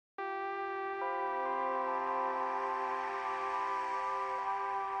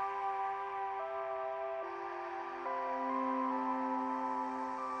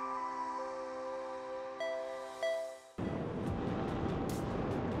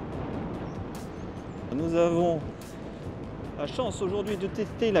Nous avons la chance aujourd'hui de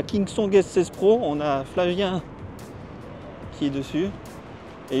tester la Kingsong S16 PRO. On a Flavien qui est dessus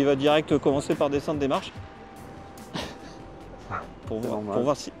et il va direct commencer par descendre des marches pour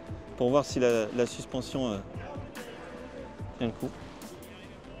voir si la suspension tient le coup.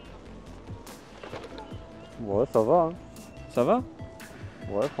 Ouais, ça va. Hein. Ça va?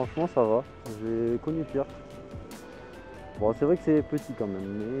 Ouais, franchement, ça va. J'ai connu pire. Bon, c'est vrai que c'est petit quand même,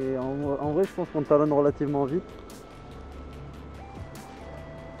 mais en vrai, je pense qu'on talonne relativement vite.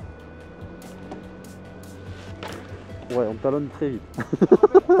 Ouais, on talonne très vite.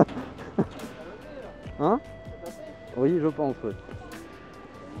 Hein? Oui, je pense, ouais.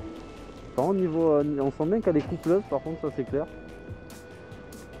 Par contre, niveau, on sent bien qu'elle est coupleuse, par contre, ça c'est clair.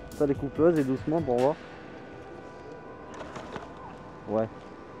 Ça, les coupleuses et doucement pour voir. Ouais.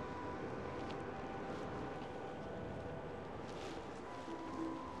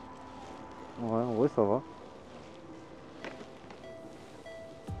 Ouais, en vrai, ça va.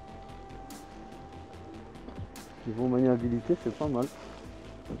 Niveau maniabilité, c'est pas mal.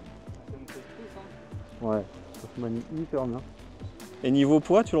 Ouais, ça se manie hyper bien. Et niveau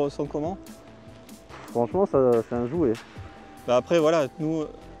poids, tu le ressens comment? Franchement, c'est un jouet. Bah après, voilà, nous,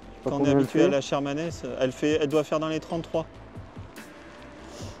 quand on est habitué à la Shermaness, elle doit faire dans les 33.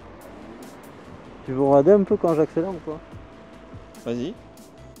 Tu veux regarder un peu quand j'accélère ou pas? Vas-y.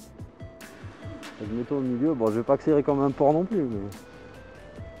 Je mets-toi au milieu. Bon, je vais pas accélérer comme un porc non plus, mais...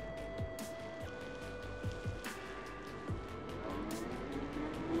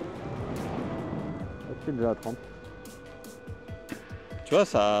 Je suis déjà à 30. Tu vois,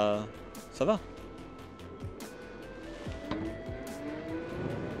 ça va.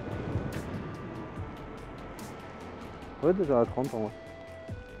 Ouais, déjà à 30 en vrai.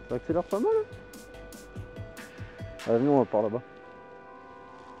 Ça accélère pas mal. Hein. Allez, venez, on va par là-bas.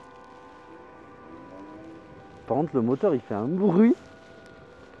 Par contre, le moteur, il fait un bruit.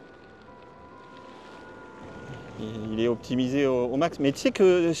 Il est optimisé au max. Mais tu sais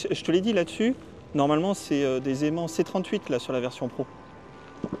que, je te l'ai dit là-dessus, normalement, c'est des aimants C38 là, sur la version Pro.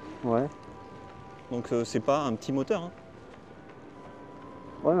 Ouais. Donc c'est pas un petit moteur. Hein.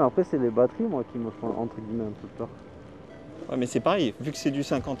 Ouais, mais après, c'est les batteries, moi, qui me font, entre guillemets, un peu peur. Ouais, mais c'est pareil, vu que c'est du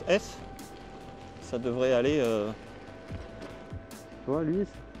 50S, ça devrait aller... Tu vois, lui,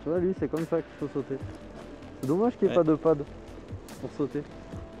 c'est comme ça qu'il faut sauter. C'est dommage qu'il n'y ait pas de pad pour sauter.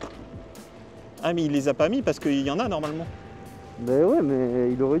 Ah, mais il les a pas mis parce qu'il y en a normalement. Ben ouais,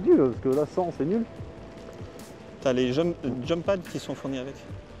 mais il aurait dû, parce que là, 100, c'est nul. T'as les jump pads qui sont fournis avec.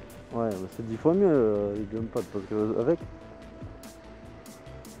 Ouais, mais c'est 10 fois mieux, les jump pads, parce que avec...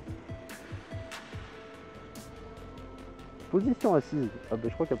 Position assise. Ah ben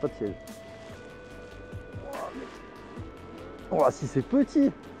je crois qu'il n'y a pas de siège. Oh, si c'est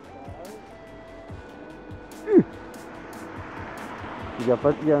petit. Il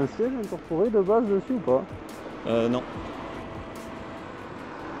y a un siège incorporé de base dessus ou pas? Non.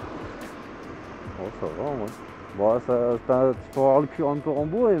 Oh, ça va en vrai. Bon, tu peux avoir le cul un peu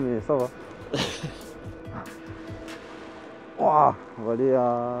rembourré, mais ça va. Oh, on va aller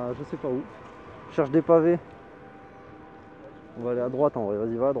à... je sais pas où. Je cherche des pavés. On va aller à droite en vrai.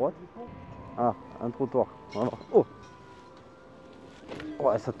 Vas-y, va à droite. Ah, un trottoir. Voilà. Oh.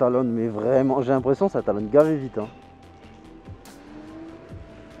 Ouais, ça talonne, mais vraiment, j'ai l'impression que ça talonne gavé vite. Hein.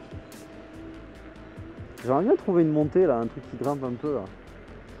 J'aimerais bien trouver une montée là, un truc qui grimpe un peu là.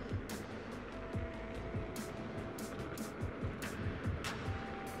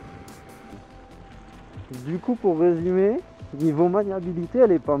 Du coup, pour résumer, niveau maniabilité,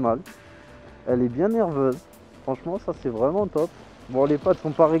 elle est pas mal. Elle est bien nerveuse. Franchement, ça c'est vraiment top. Bon, les pattes sont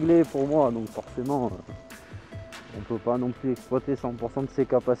pas réglées pour moi, donc forcément, on peut pas non plus exploiter 100% de ses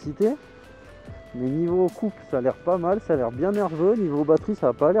capacités. Mais niveau coupe, ça a l'air pas mal, ça a l'air bien nerveux. Niveau batterie, ça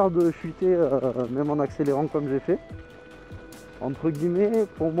a pas l'air de chuter, même en accélérant comme j'ai fait. Entre guillemets,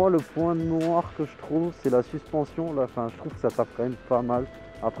 pour moi, le point noir que je trouve, c'est la suspension. Là, enfin, je trouve que ça tape quand même pas mal.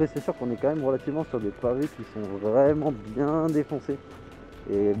 Après, c'est sûr qu'on est quand même relativement sur des pavés qui sont vraiment bien défoncés.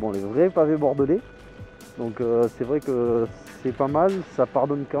 Et bon, les vrais pavés bordelais. Donc, c'est vrai que c'est pas mal. Ça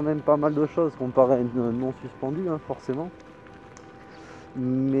pardonne quand même pas mal de choses comparé à une non suspendue, hein, forcément.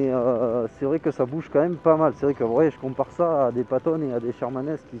 Mais c'est vrai que ça bouge quand même pas mal. C'est vrai que ouais, je compare ça à des Patton et à des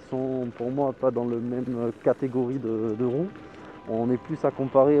Shermaness qui sont pour moi pas dans le même catégorie de roues. On est plus à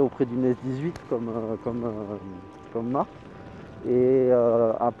comparer auprès d'une S18 comme marque. Et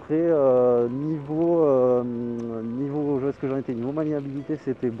après niveau où est-ce que j'en étais, niveau maniabilité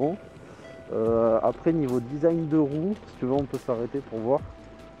c'était bon. Après niveau design de roue, si tu veux on peut s'arrêter pour voir.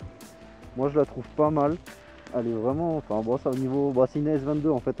 Moi je la trouve pas mal. Elle est vraiment, enfin bon, ça au niveau, bah, c'est une S22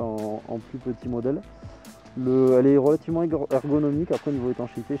 en fait en plus petit modèle. Elle est relativement ergonomique. Après niveau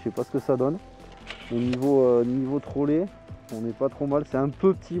étanchéité, je sais pas ce que ça donne. Au niveau trolley, on n'est pas trop mal. C'est un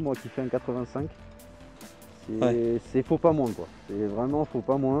peu petit, moi qui fais un 85. C'est faut pas moins quoi. C'est vraiment faut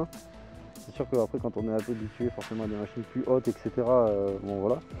pas moins. C'est sûr qu'après quand on est un peu habitué forcément à des machines plus hautes, etc. Bon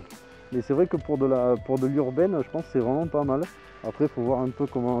voilà. Mais c'est vrai que pour de l'urbaine, je pense que c'est vraiment pas mal. Après, il faut voir un peu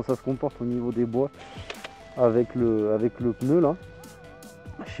comment ça se comporte au niveau des bois avec le pneu là.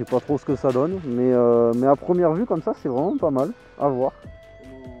 Je sais pas trop ce que ça donne, mais à première vue comme ça, c'est vraiment pas mal. À voir.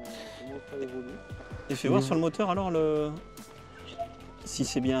 Comment ça évolue. Et fais voir sur le moteur alors si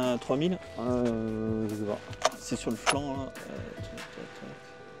c'est bien 3000. Je sais pas. C'est sur le flanc là.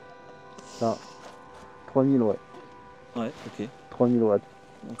 Ça, 3000 ouais. Ouais, ok. 3000 watts.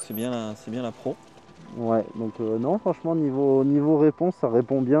 Donc c'est bien la Pro. Ouais, donc non, franchement, niveau réponse, ça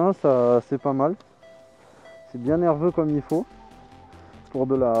répond bien, c'est pas mal. C'est bien nerveux comme il faut. Pour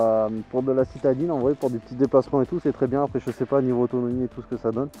de la citadine, en vrai, pour des petits déplacements et tout, c'est très bien. Après, je sais pas niveau autonomie et tout ce que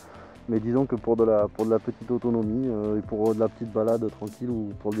ça donne. Mais disons que pour de la petite autonomie et pour de la petite balade tranquille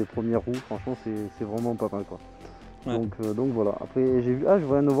ou pour des premières roues, franchement, c'est vraiment pas mal quoi. Ouais. Donc voilà. Après, j'ai vu, je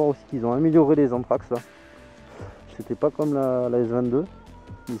voudrais nous voir aussi qu'ils ont amélioré les anthrax là. C'était pas comme la S22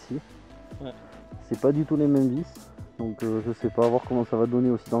 ici. Ouais. C'est pas du tout les mêmes vis. Donc je sais pas, voir comment ça va donner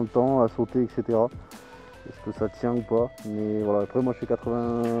aussi dans le temps, à sauter, etc. Est-ce que ça tient ou pas. Mais voilà, après moi je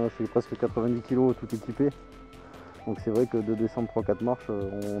fais presque 90 kg tout équipé. Donc c'est vrai que de descendre 3-4 marches,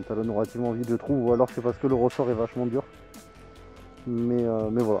 on talonne relativement vite je trouve. Ou alors c'est parce que le ressort est vachement dur. Mais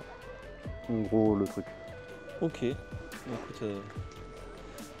voilà. En gros le truc. Ok. Écoute,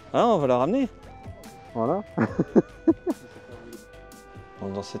 on va la ramener. Voilà.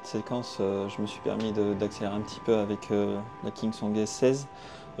 Donc dans cette séquence, je me suis permis d'accélérer un petit peu avec la Kingsong S16.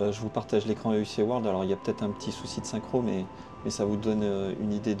 Je vous partage l'écran EUC World. Alors il y a peut-être un petit souci de synchro, mais ça vous donne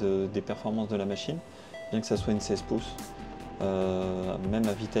une idée des performances de la machine. Bien que ça soit une 16 pouces, même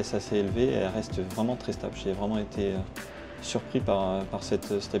à vitesse assez élevée, elle reste vraiment très stable. J'ai vraiment été surpris par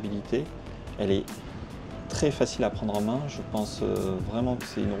cette stabilité. Elle est très facile à prendre en main. Je pense vraiment que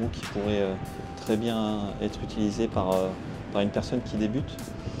c'est une roue qui pourrait très bien être utilisée par une personne qui débute.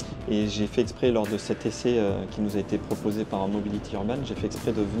 Et j'ai fait exprès lors de cet essai qui nous a été proposé par Mobility Urban, j'ai fait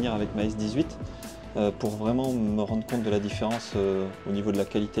exprès de venir avec ma S18 pour vraiment me rendre compte de la différence au niveau de la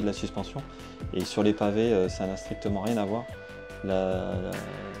qualité de la suspension. Et sur les pavés, ça n'a strictement rien à voir.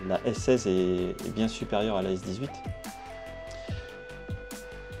 La S16 est bien supérieure à la S18.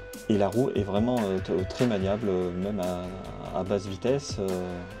 Et la roue est vraiment très maniable, même à basse vitesse.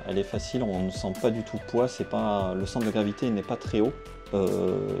 Elle est facile, on ne sent pas du tout le poids. Le centre de gravité n'est pas très haut.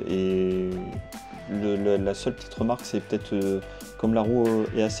 Et la seule petite remarque, c'est peut-être comme la roue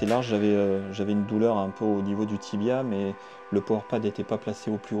est assez large, j'avais une douleur un peu au niveau du tibia, mais le power pad n'était pas placé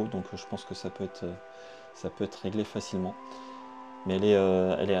au plus haut, donc je pense que ça peut être réglé facilement. Mais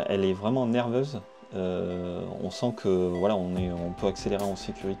elle est vraiment nerveuse. On sent que voilà, on peut accélérer en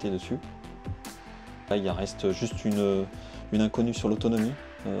sécurité dessus. Là, il reste juste une inconnue sur l'autonomie,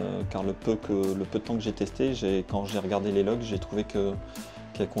 car le peu de temps que j'ai testé, quand j'ai regardé les logs, j'ai trouvé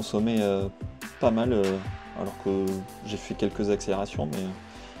qu'elle consommait pas mal, alors que j'ai fait quelques accélérations,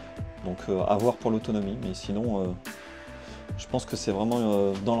 donc à voir pour l'autonomie. Mais sinon, je pense que c'est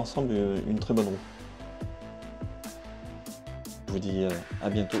vraiment dans l'ensemble une très bonne roue. Je vous dis à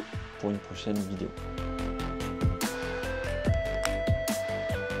bientôt pour une prochaine vidéo.